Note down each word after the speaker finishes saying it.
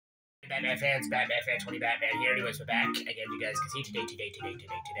Batman fans, Batman fan 20 Batman here. Anyways, we're back. Again, you guys can see today,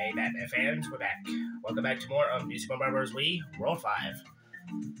 Batman fans, we're back. Welcome back to more of New Super Mario Bros. Wii World 5.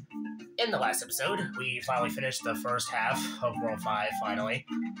 In the last episode, we finally finished the first half of World 5, finally.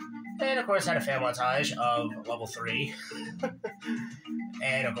 And, of course, had a fan montage of Level 3.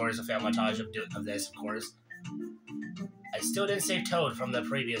 And, of course, a fan montage of this, of course. I still didn't save Toad from the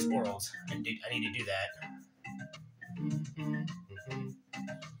previous worlds. I need to do that.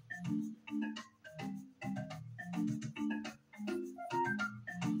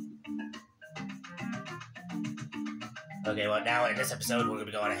 Okay, well, now in this episode, we're going to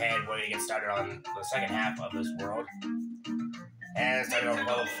be going ahead. We're going to get started on the second half of this world. And starting on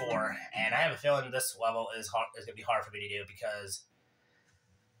level 4. And I have a feeling this level is going to be hard for me to do because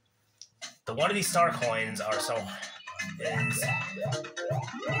one of these star coins are so...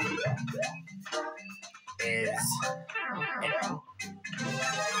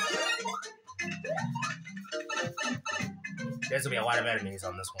 There's gonna be a lot of enemies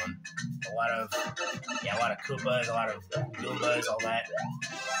on this one. A lot of Koopas, a lot of Goombas, all that.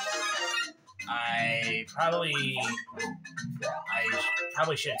 I probably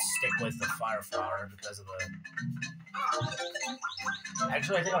should stick with the Fire Flower because of the...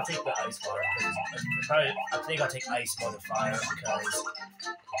 Actually, I think I'll take the Ice Flower. I think I'll take Ice more than Fire because...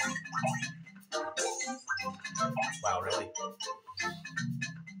 Wow, really?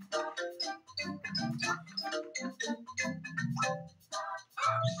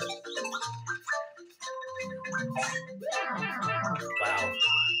 Wow.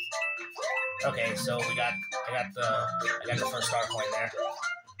 Okay, so I got the first star coin there.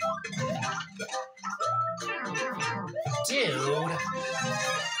 Dude.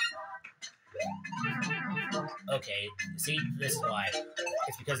 Okay, see, this is why.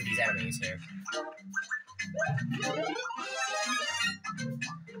 It's because of these enemies here.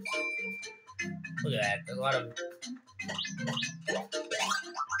 Look at that. There's a lot of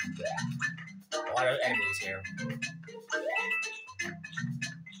enemies here.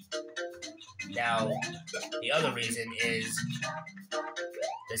 Now, the other reason is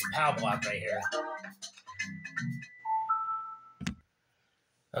this POW block right here.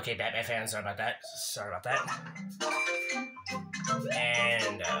 Okay, Batman fans, sorry about that.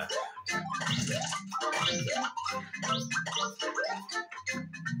 And,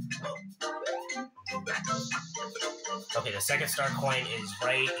 okay, the second star coin is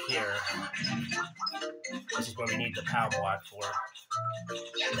right here. This is where we need the POW block for.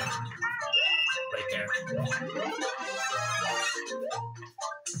 Right there.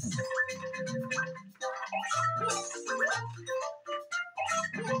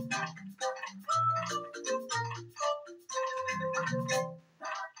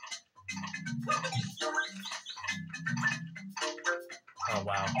 Oh,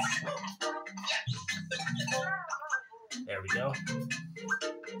 wow. There we go.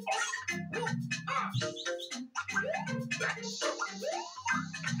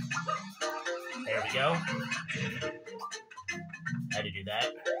 There we go. Had to do that.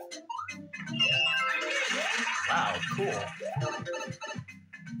 Wow, cool.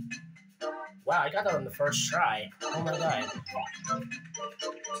 Wow, I got that on the first try. Oh my god.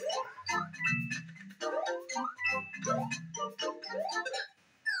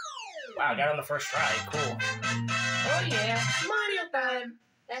 Wow, I got it on the first try. Cool. Oh yeah, Mario time.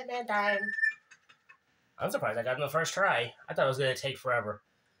 Batman time. I'm surprised I got it on the first try. I thought it was going to take forever.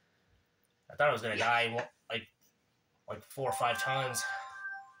 I thought I was going to die like 4 or 5 times.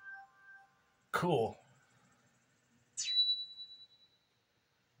 Cool.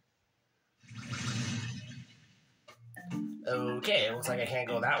 Okay, it looks like I can't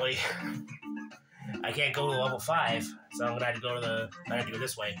go that way. I can't go to level 5, so I'm gonna have to go to I have to go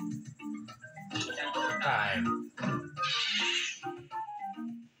this way. Time.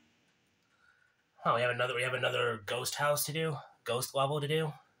 Oh, we have another ghost house to do? Ghost level to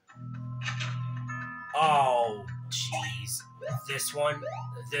do? Oh, jeez. This one's...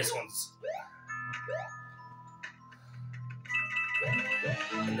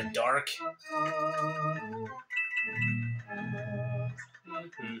 in the dark.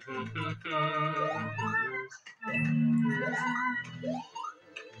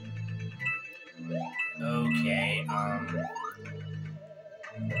 Okay,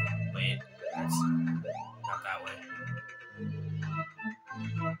 wait, that's not that way.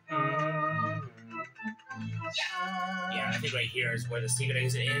 Yeah, I think right here is where the secret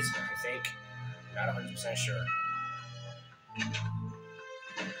exit is, I think. Not 100% sure.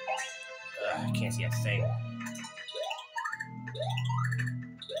 I can't see a thing.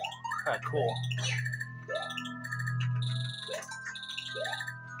 Cool.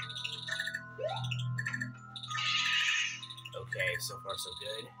 so far so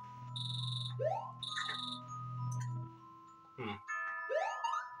good.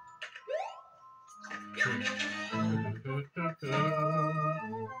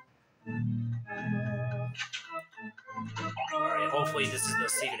 Alright, hopefully this is the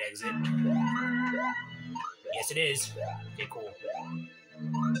secret exit. Yes, it is. Okay, cool.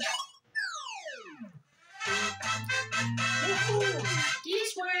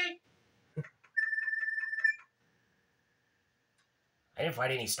 This way. I didn't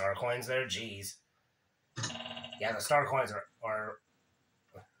find any star coins there. Jeez. Yeah, the star coins are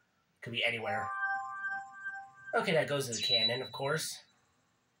could be anywhere. Okay, that goes to the cannon, of course.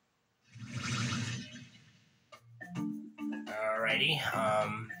 Alrighty.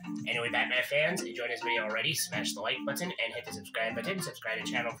 Anyway, Batman fans, enjoyed this video already, smash the like button and hit the subscribe button. Subscribe to the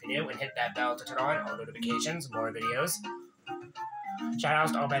channel if you're new, and hit that bell to turn on all notifications, more videos. Shout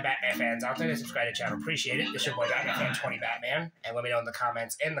outs to all my Batman fans out there that subscribe to the channel. Appreciate it. This is your boy Batman Fan 20 Batman. And let me know in the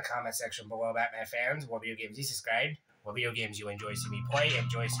comments section below, Batman fans, what video games you subscribed, what video games you enjoy seeing me play,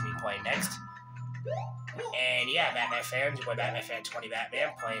 enjoy seeing me play next. And yeah, Batman fans, your boy Batman Fan 20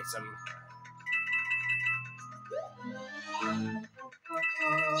 Batman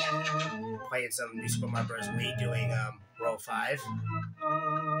playing some New Super Mario Bros. Wii, doing Roll 5.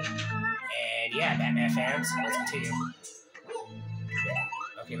 And yeah, Batman fans, let's continue.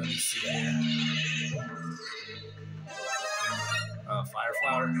 Okay, let me see here. Fire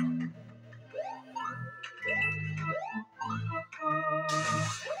flower.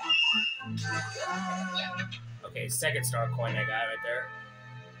 Okay, second star coin I got right there.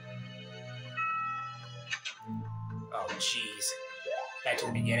 Oh, jeez. Back to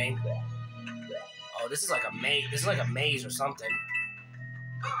the beginning. Oh, this is like a maze. This is like a maze or something.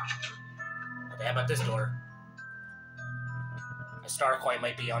 Okay, how about this door? A star coin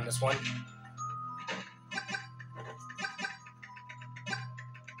might be on this one.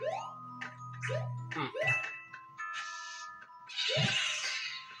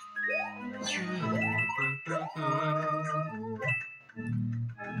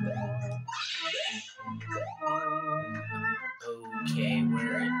 Okay,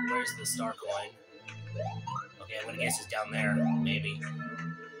 where's the star coin? Okay, I'm gonna guess it's down there, maybe.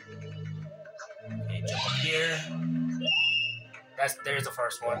 Okay, jump up here. There's the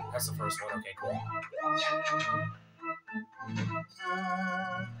first one. That's the first one. Okay, cool.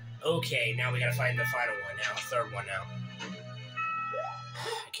 Okay, now we gotta find the final one now, third one now.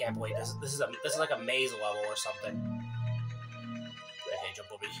 I can't believe this is like a maze level or something. Okay,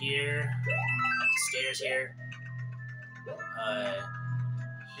 jump over here. Up the stairs here.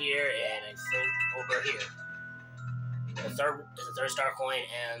 Here, and I think over here. The third star coin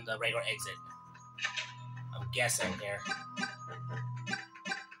and the regular exit. I'm guessing here.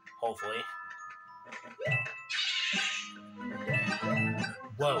 Hopefully.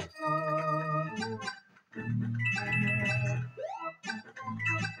 Whoa. Okay,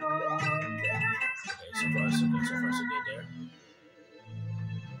 so far so good there.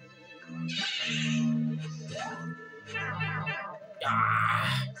 Ah.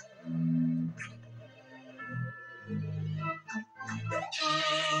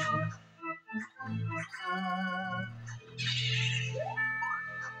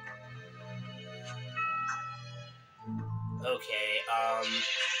 Okay,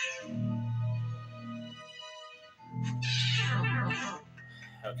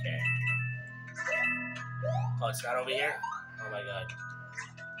 okay. Oh, it's not over here? Oh my god.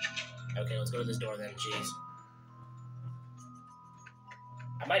 Okay, let's go to this door then, jeez.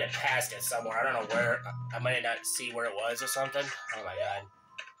 I might have passed it somewhere. I don't know where. I might not see where it was or something. Oh my god.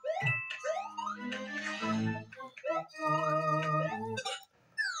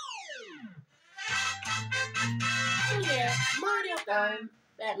 Oh yeah, Mario time.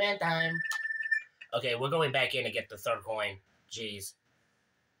 Batman time. Okay, we're going back in to get the third coin. Jeez.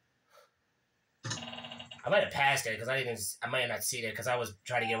 I might have passed it because I might have not seen it because I was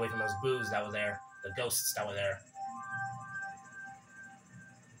trying to get away from those boos that were there. The ghosts that were there.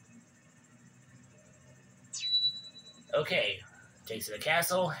 Okay, takes to the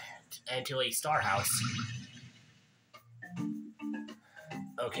castle and to a star house.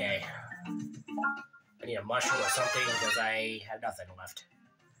 Okay. I need a mushroom or something because I have nothing left.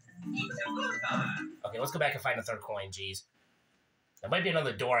 Okay, let's go back and find the third coin, jeez. There might be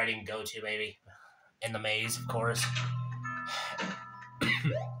another door I didn't go to, maybe. In the maze, of course.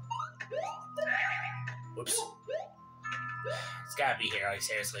 Whoops. It's gotta be here, like,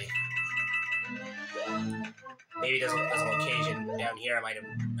 seriously. Maybe there's a location down here I might have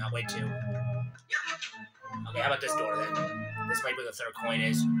not went to. Okay, how about this door then? This might be where the third coin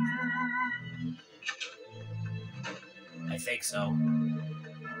is. I think so.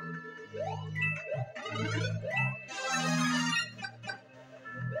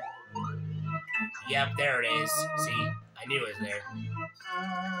 Yep, there it is. See? I knew it was there.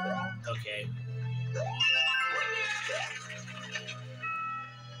 Okay.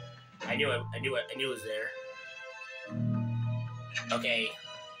 I knew it was there. Okay.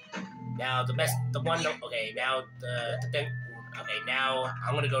 Now the one, okay, now the thing, okay, now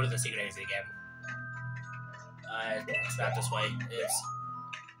I'm gonna go to the secret exit again. It's not this way, it's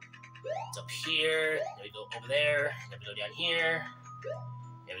up here, then we go over there, then we go down here,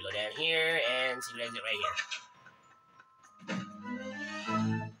 then we go down here, and secret exit right here.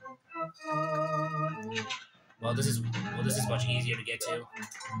 Well, this is much easier to get to.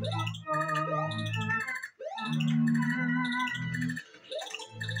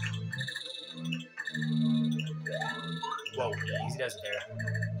 Whoa, easy does it there.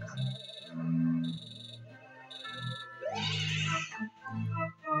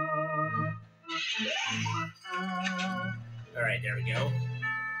 Alright, there we go.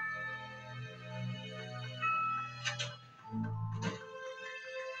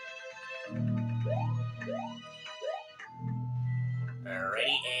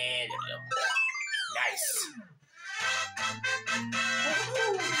 Alrighty, and there we go. Nice.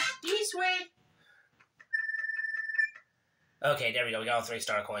 This way. Okay, there we go. We got all 3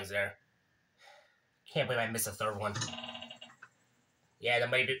 star coins there. Can't believe I missed the 3rd one. Yeah,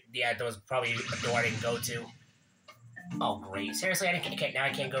 there was probably a door I didn't go to. Oh, great. Seriously, now I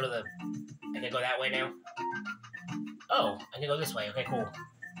can't go to the... I can go that way now? Oh, I can go this way. Okay, cool.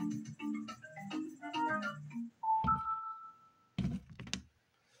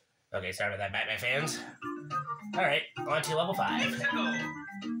 Okay, sorry about that, Batman fans. Alright, on to level 5.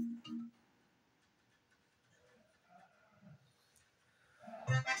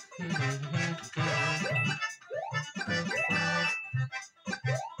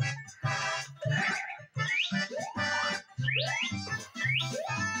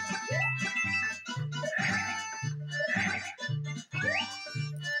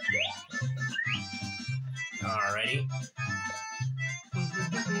 Alrighty.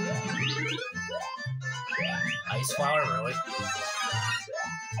 Ice flower, really?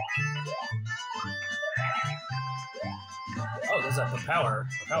 Oh, there's a propeller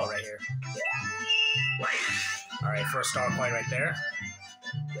right here. Alright, first star coin right there.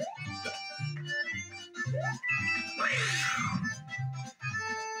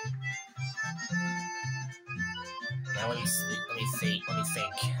 Now let me think.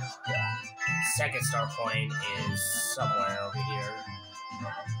 Second star coin is somewhere over here.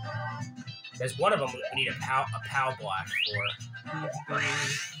 There's one of them we need a POW block for.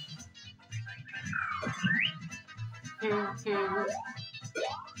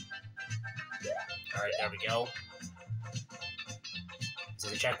 Alright, there we go. Is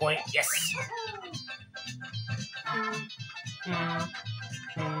this a checkpoint? Yes!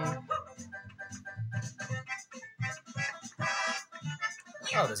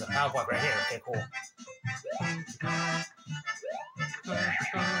 Oh, there's a POW block right here. Okay, cool.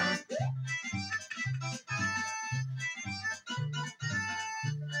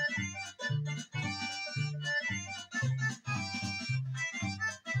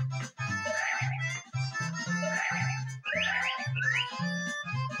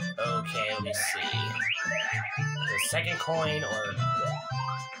 Okay, let me see. The second coin, or...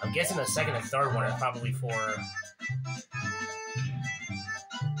 I'm guessing the second and third one are probably for...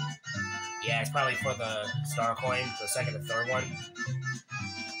 Yeah, it's probably for the star coin, the second and third one. Okay,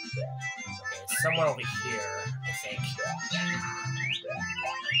 it's somewhere over here, I think.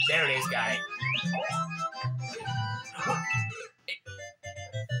 There it is, got it.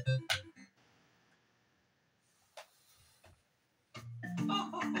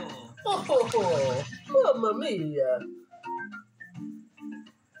 Oh, mamma mia!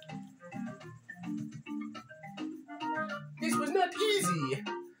 This was not easy.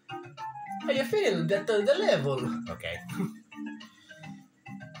 I failed at the level. Okay.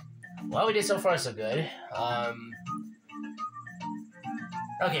 Well, we did so far so good.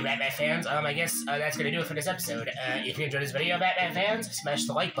 Okay, Batman fans, I guess that's going to do it for this episode. If you enjoyed this video, Batman fans, smash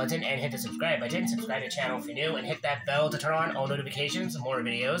the like button and hit the subscribe button. Subscribe to the channel if you're new, and hit that bell to turn on all notifications for more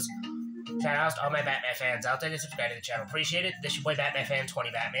videos. Shout out to all my Batman fans out there to subscribe to the channel. Appreciate it. This is your boy Batman Fan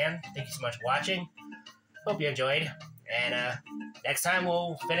 20 Batman. Thank you so much for watching. Hope you enjoyed. And next time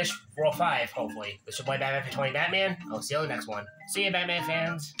we'll finish World 5, hopefully. This is your boy Batman Fan 20 Batman. I'll see you on the next one. See you, Batman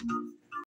fans.